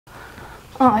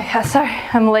Oh yeah, sorry,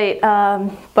 I'm late.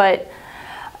 But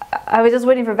I was just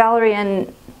waiting for Valerie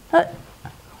and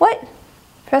what?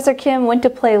 Professor Kim went to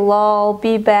play LOL.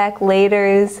 Be back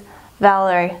later's.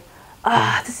 Valerie.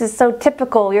 This is so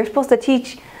typical. You're supposed to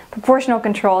teach proportional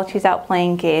control. She's out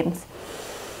playing games.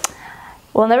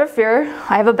 Well, never fear.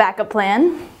 I have a backup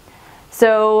plan.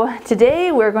 So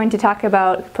today we're going to talk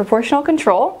about proportional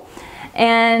control,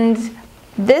 and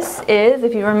this is,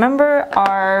 if you remember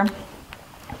our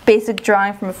basic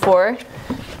drawing from before,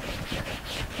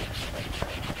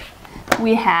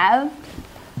 we have,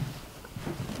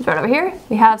 right over here,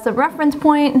 we have some reference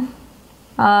point,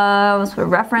 for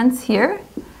reference here,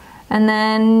 and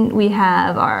then we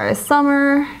have our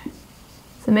summation,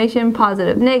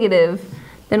 positive, negative.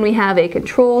 Then we have a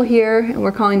control here, and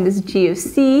we're calling this G of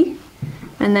C.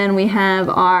 And then we have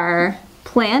our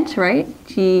plant, right,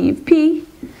 G of P,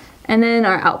 and then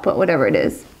our output, whatever it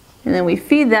is. And then we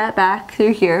feed that back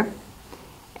through here.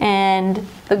 And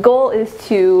the goal is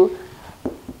to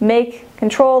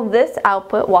control this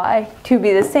output, Y, to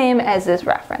be the same as this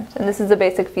reference. And this is the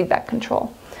basic feedback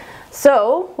control.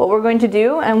 So what we're going to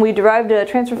do, and we derived a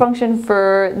transfer function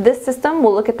for this system,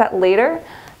 we'll look at that later.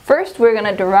 First, we're going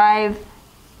to derive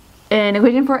an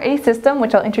equation for a system,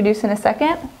 which I'll introduce in a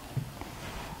second.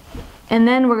 And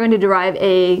then we're going to derive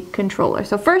a controller.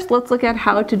 So first, let's look at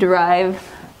how to derive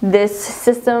this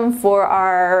system for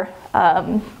our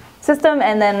system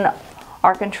and then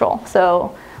our control.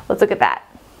 So let's look at that.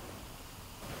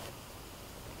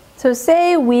 So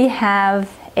say we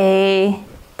have a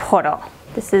poro.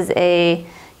 This is a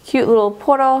cute little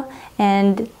poro,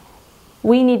 and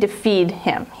we need to feed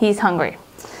him. He's hungry.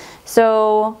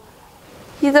 So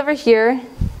he's over here.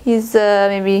 He's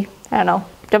maybe, I don't know,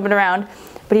 jumping around.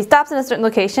 But he stops in a certain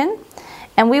location,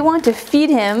 and we want to feed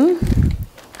him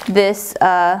this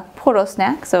poro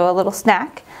snack, so a little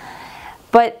snack.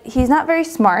 But he's not very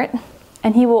smart,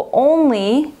 and he will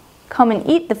only come and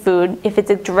eat the food if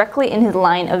it's directly in his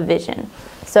line of vision.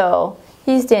 So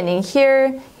he's standing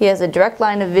here, he has a direct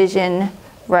line of vision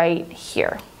right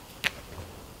here.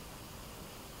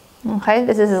 Okay,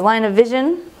 this is his line of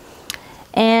vision,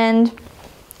 and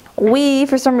we,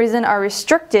 for some reason, are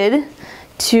restricted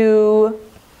to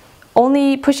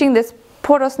only pushing this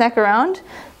poro snack around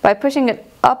by pushing it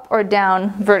up or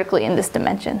down vertically in this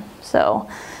dimension. So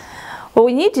what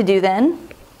we need to do then,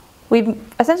 we've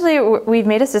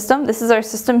made a system. This is our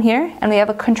system here, and we have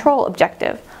a control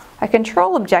objective. Our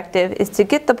control objective is to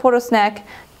get the poro snack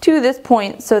to this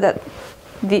point so that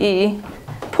the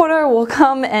poro will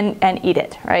come and eat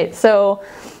it, right? So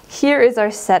here is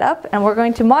our setup, and we're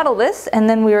going to model this, and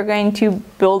then we are going to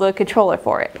build a controller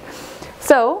for it.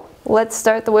 So let's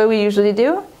start the way we usually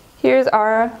do. Here's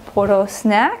our poro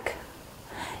snack,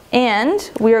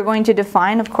 and we are going to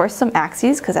define, of course, some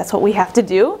axes, because that's what we have to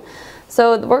do.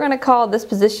 So we're going to call this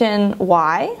position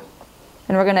Y,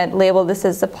 and we're going to label this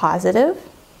as a positive.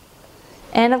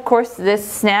 And of course, this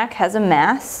snack has a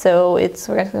mass, so we're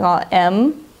going to call it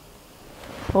M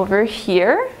over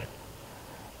here.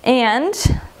 And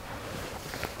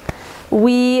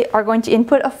we are going to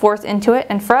input a force into it,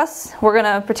 and for us, we're going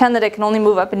to pretend that it can only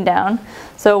move up and down.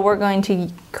 So we're going to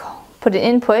put an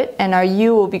input, and our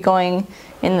U will be going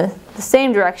in the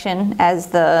same direction as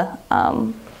the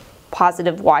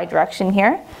positive Y direction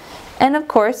here. And of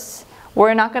course,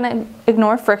 we're not going to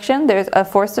ignore friction. There's a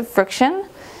force of friction,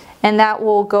 and that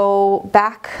will go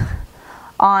back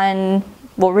on,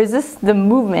 will resist the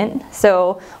movement.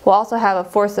 So we'll also have a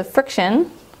force of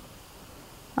friction.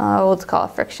 Let's call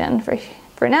it friction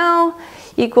for now,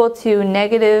 equal to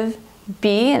negative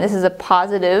B, and this is a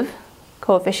positive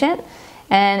coefficient,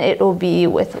 and it will be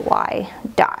with Y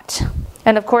dot.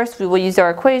 And of course, we will use our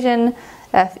equation,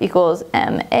 F equals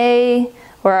MA,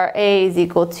 where our A is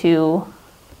equal to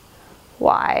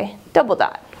Y double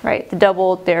dot, right?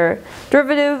 Their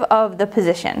derivative of the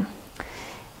position.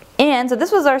 And so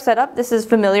this was our setup. This is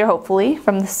familiar, hopefully,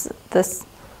 from this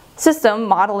system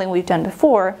modeling we've done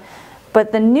before.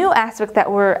 But the new aspect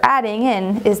that we're adding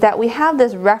in is that we have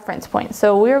this reference point.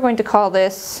 So we're going to call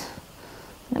this,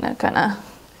 I'm going to kind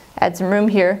of add some room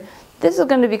here. This is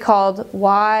going to be called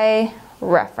Y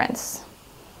reference.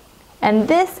 And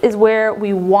this is where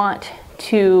we want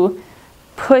to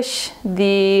push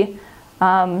the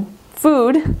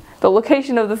food, the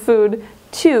location of the food,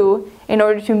 to in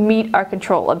order to meet our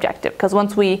control objective. Because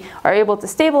once we are able to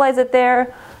stabilize it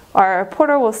there, our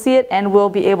poro will see it and we'll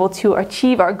be able to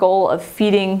achieve our goal of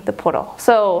feeding the poro.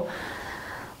 So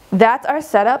that's our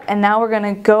setup, and now we're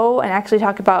going to go and actually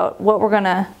talk about what kind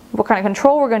of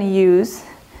control we're going to use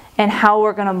and how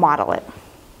we're going to model it.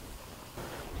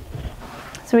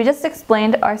 So we just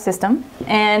explained our system,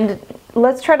 and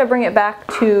let's try to bring it back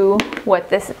to what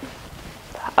this,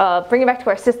 bring it back to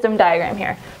our system diagram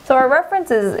here. So our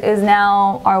reference is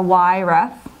now our y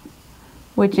ref,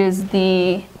 which is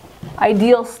the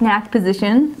ideal snack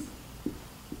position.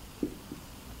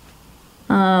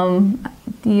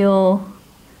 Ideal,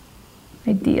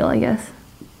 I guess,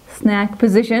 snack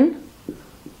position.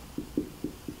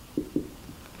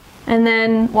 And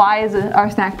then y is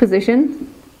our snack position.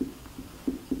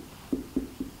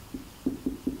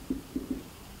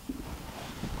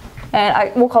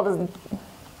 And we'll call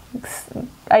this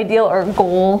ideal or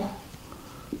goal,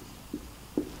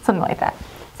 something like that.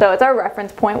 So it's our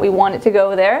reference point, we want it to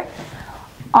go there.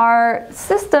 Our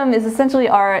system is essentially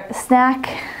our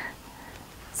snack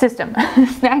system,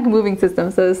 snack moving system.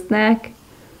 So snack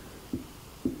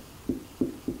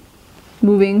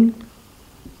moving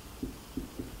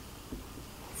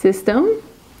system,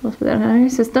 let's put that on our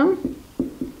system.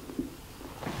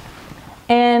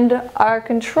 And our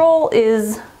control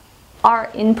is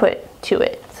our input to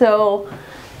it. So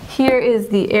here is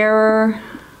the error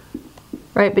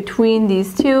right between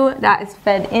these two that is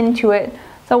fed into it.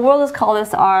 So we'll just call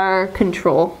this our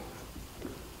control,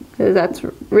 because that's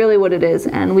really what it is,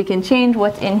 and we can change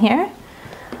what's in here.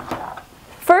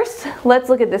 First, let's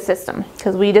look at the system,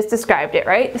 because we just described it,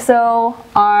 right? So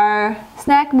our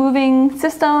snack moving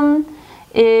system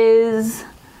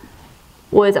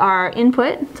was our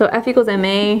input, so F equals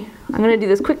MA. I'm going to do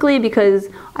this quickly because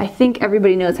I think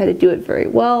everybody knows how to do it very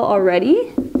well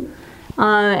already.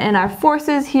 And our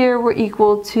forces here were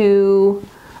equal to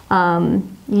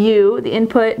U, the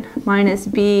input, minus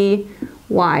B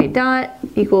y dot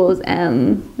equals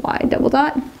M y double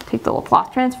dot. Take the Laplace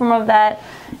transform of that.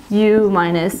 U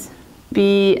minus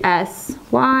B S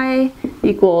y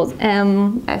equals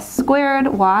M S squared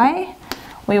y.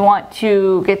 We want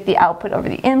to get the output over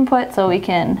the input, so we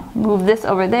can move this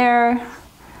over there.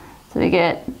 So we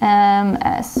get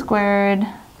MS squared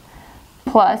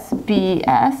plus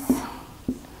BS.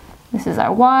 This is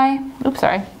our Y. Oops,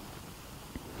 sorry.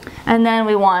 And then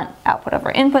we want output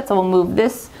over input, so we'll move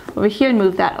this over here and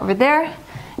move that over there.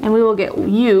 And we will get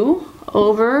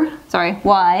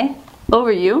Y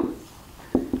over U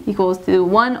equals to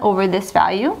 1 over this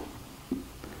value.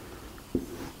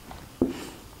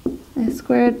 S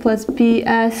squared plus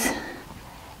BS.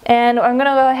 And I'm going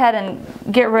to go ahead and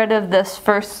get rid of this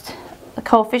first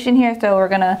coefficient here, so we're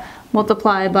going to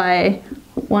multiply by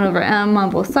 1 over M on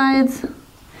both sides.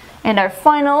 And our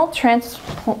final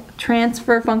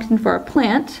transfer function for our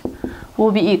plant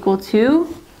will be equal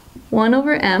to 1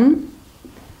 over M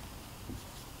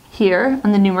here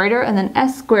on the numerator, and then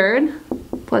S squared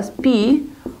plus B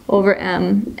over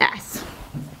MS.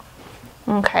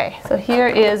 Okay, so here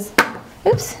is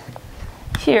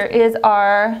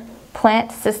our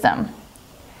plant system.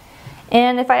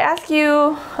 And if I ask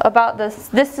you about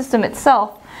this system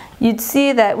itself, you'd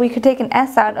see that we could take an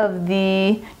S out of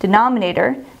the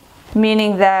denominator,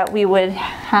 meaning that we would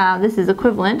have, this is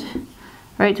equivalent,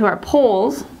 right, to our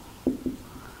poles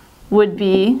would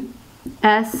be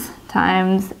S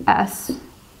times S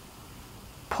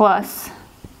plus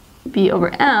B over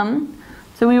M.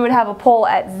 So we would have a pole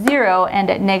at 0 and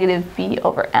at negative B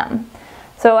over M.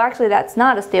 So actually that's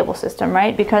not a stable system,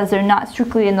 right? Because they're not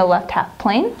strictly in the left half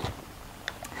plane.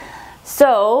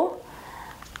 So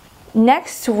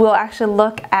next we'll actually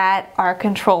look at our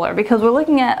controller, because we're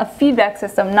looking at a feedback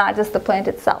system, not just the plant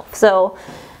itself. So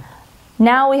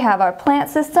now we have our plant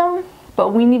system, but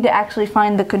we need to actually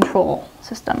find the control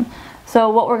system. So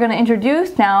what we're going to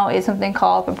introduce now is something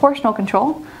called proportional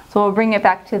control. So we'll bring it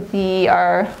back to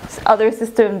our other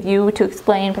system view to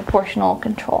explain proportional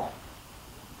control.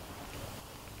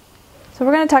 So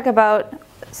we're going to talk about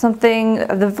something,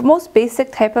 the most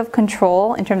basic type of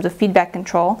control in terms of feedback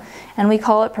control, and we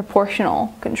call it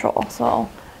proportional control. So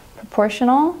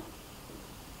proportional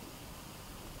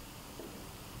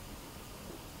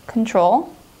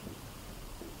control.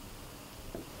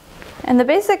 And the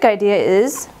basic idea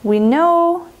is we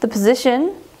know the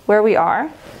position where we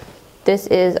are. This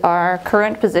is our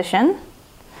current position.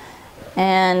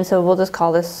 And so we'll just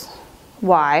call this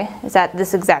Y. It's at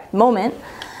this exact moment.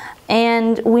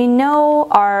 And we know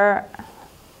our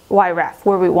Y ref,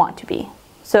 where we want to be.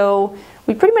 So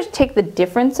we pretty much take the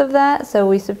difference of that. So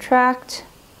we subtract.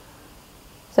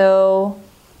 So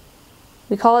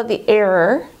we call it the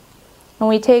error. And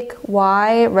we take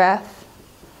Y ref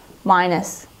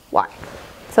minus Y.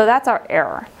 So that's our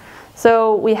error.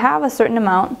 So we have a certain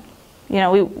amount, you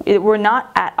know, we're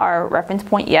not at our reference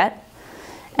point yet,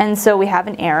 and so we have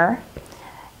an error.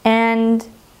 And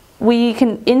we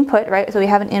can input, right? So we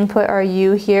have an input, our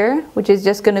U here, which is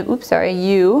just going to,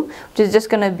 U, which is just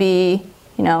going to be,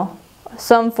 you know,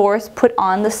 some force put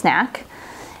on the snack,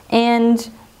 and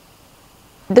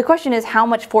the question is, how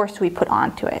much force do we put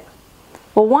onto it?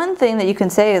 Well, one thing that you can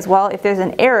say is, well, if there's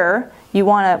an error, you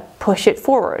want to push it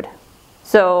forward.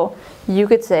 So you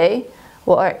could say,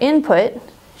 well, our input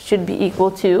should be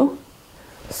equal to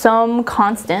some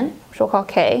constant, which we'll call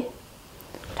k,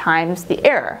 times the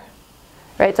error,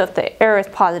 right? So if the error is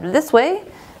positive this way,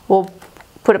 we'll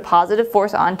put a positive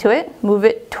force onto it, move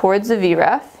it towards the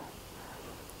VREF.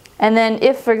 And then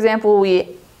if, for example, we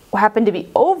happen to be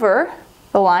over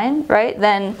the line, right,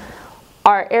 then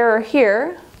our error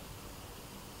here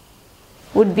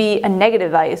would be a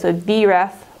negative value. So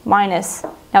VREF minus,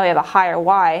 now we have a higher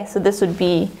y, so this would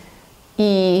be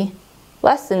E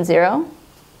less than 0,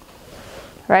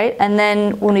 right? And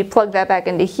then when we plug that back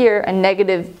into here, a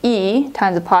negative E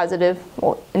times a positive,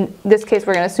 well, in this case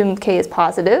we're going to assume k is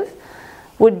positive,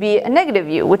 would be a negative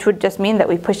u, which would just mean that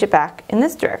we push it back in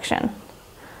this direction.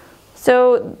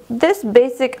 So this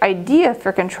basic idea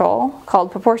for control,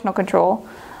 called proportional control,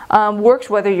 works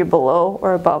whether you're below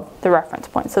or above the reference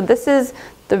point. So this is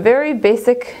the very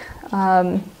basic,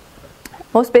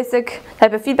 most basic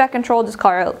type of feedback control, just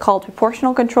called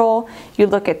proportional control. You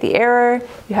look at the error,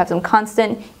 you have some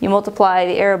constant, you multiply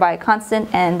the error by a constant,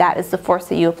 and that is the force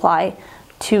that you apply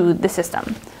to the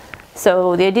system.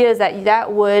 So the idea is that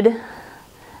that would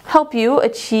help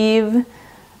you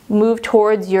move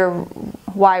towards your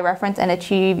y reference and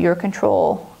achieve your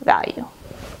control value.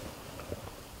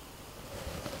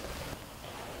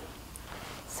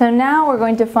 So now we're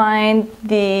going to find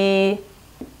the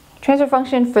transfer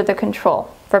function for the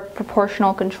control, for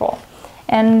proportional control.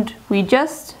 And we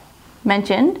just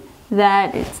mentioned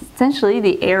that it's essentially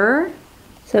the error,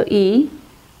 so E,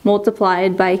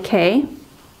 multiplied by K,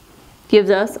 gives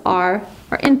us our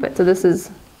input. So this is,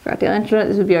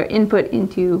 this would be our input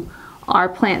into our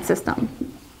plant system.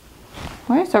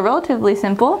 All right, so relatively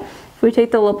simple. If we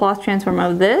take the Laplace transform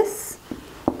of this,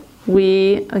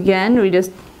 we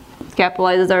just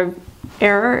capitalizes our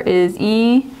error is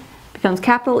E, becomes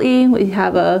capital E. We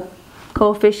have a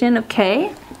coefficient of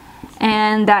K,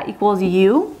 and that equals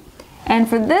U. And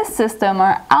for this system,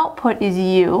 our output is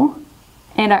U,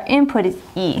 and our input is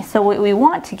E. So what we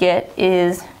want to get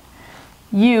is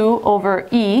U over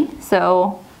E,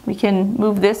 so we can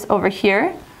move this over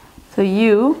here. So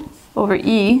U over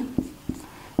E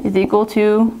is equal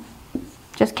to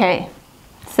just K.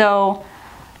 So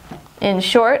in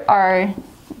short, our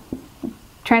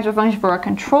transfer function for our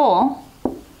control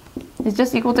is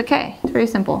just equal to K. It's very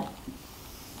simple.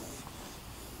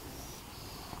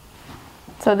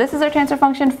 So this is our transfer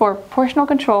function for proportional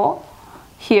control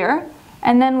here.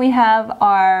 And then we have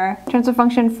our transfer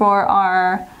function for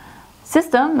our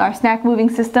system, our snack moving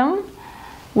system,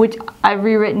 which I've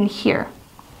rewritten here.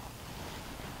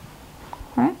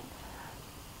 All right.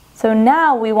 So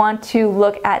now we want to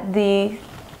look at the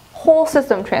whole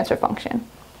system transfer function.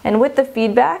 And with the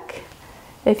feedback,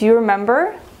 if you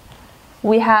remember,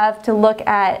 we have to look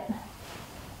at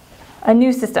a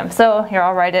new system. So here,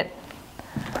 I'll write it.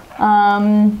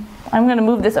 I'm going to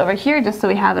move this over here just so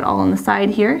we have it all on the side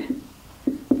here.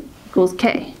 Equals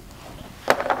K.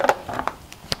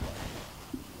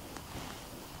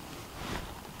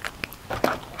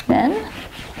 Then, if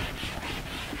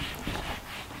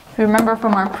you remember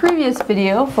from our previous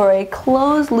video, for a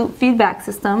closed loop feedback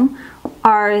system,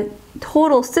 our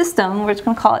total system, we're just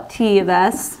going to call it T of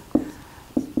S,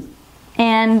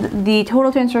 and the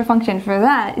total transfer function for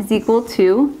that is equal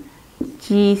to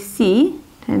GC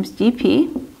times GP,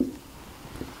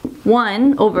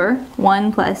 1 over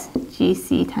 1 plus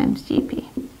GC times GP.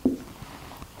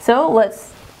 So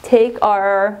let's take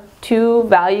our two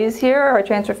values here, our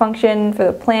transfer function for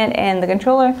the plant and the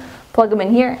controller, plug them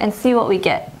in here and see what we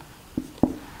get.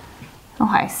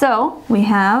 Okay, so we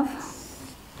have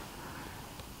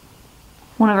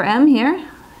 1 over m here.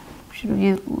 Should we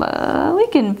use, we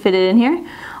can fit it in here.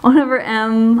 1 over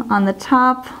m on the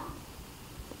top.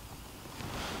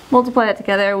 Multiply that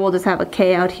together, we'll just have a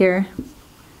k out here.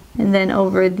 And then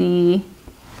over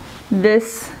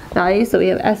this value, so we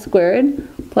have s squared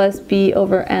plus b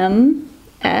over m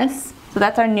s. So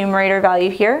that's our numerator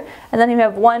value here. And then we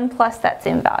have 1 plus that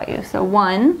same value. So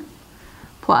 1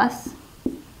 plus,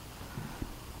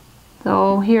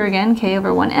 so here again, k over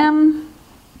 1m,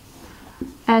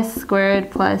 s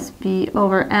squared plus b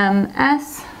over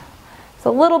ms. It's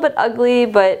a little bit ugly,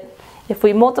 but if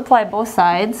we multiply both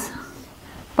sides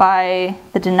by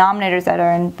the denominators that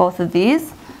are in both of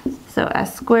these, so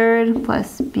s squared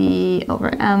plus b over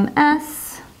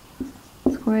ms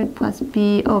squared plus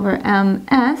b over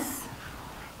ms,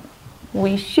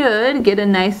 we should get a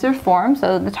nicer form.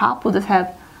 So the top will just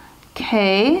have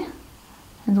k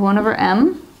is 1 over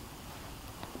m.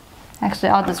 Actually,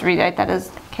 I'll just rewrite that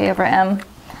as k over m.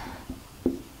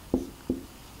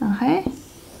 Okay.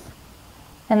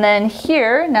 And then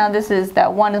here, now this is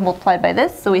that 1 is multiplied by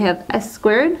this, so we have s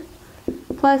squared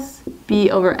plus b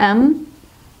over m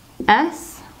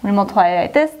s. When we multiply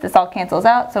it like this all cancels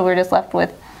out, so we're just left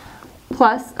with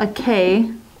plus a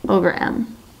k over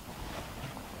m.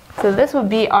 So this would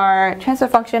be our transfer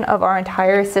function of our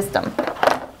entire system.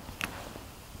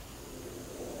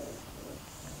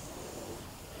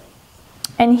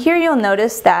 And here you'll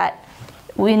notice that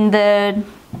in the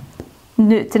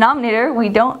denominator we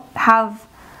don't have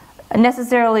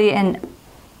necessarily a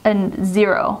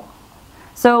 0.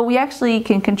 So we actually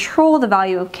can control the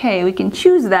value of k. We can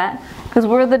choose that because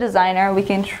we're the designer. We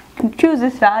can choose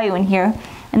this value in here,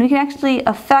 and we can actually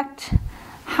affect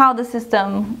how the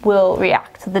system will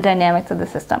react to the dynamics of the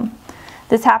system.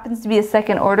 This happens to be a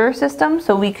second order system,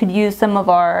 so we could use some of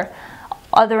our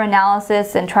other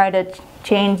analysis and try to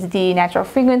change the natural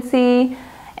frequency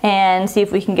and see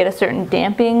if we can get a certain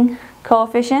damping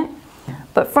coefficient.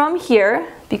 But from here,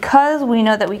 because we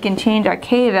know that we can change our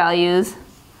k values,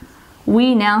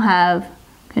 we now have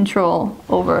control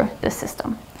over the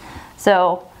system.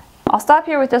 So I'll stop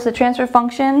here with just a transfer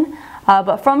function,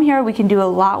 but from here we can do a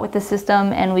lot with the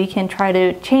system, and we can try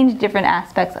to change different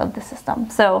aspects of the system.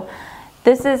 So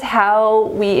this is how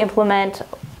we implement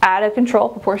additive control,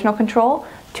 proportional control,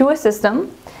 to a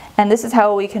system, and this is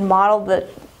how we can model the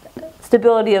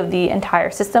stability of the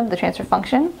entire system, the transfer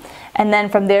function, and then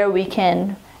from there we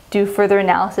can do further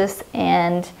analysis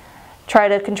and try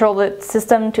to control the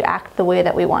system to act the way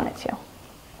that we want it to.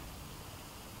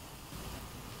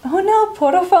 Oh no,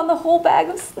 Poto found the whole bag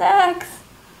of snacks!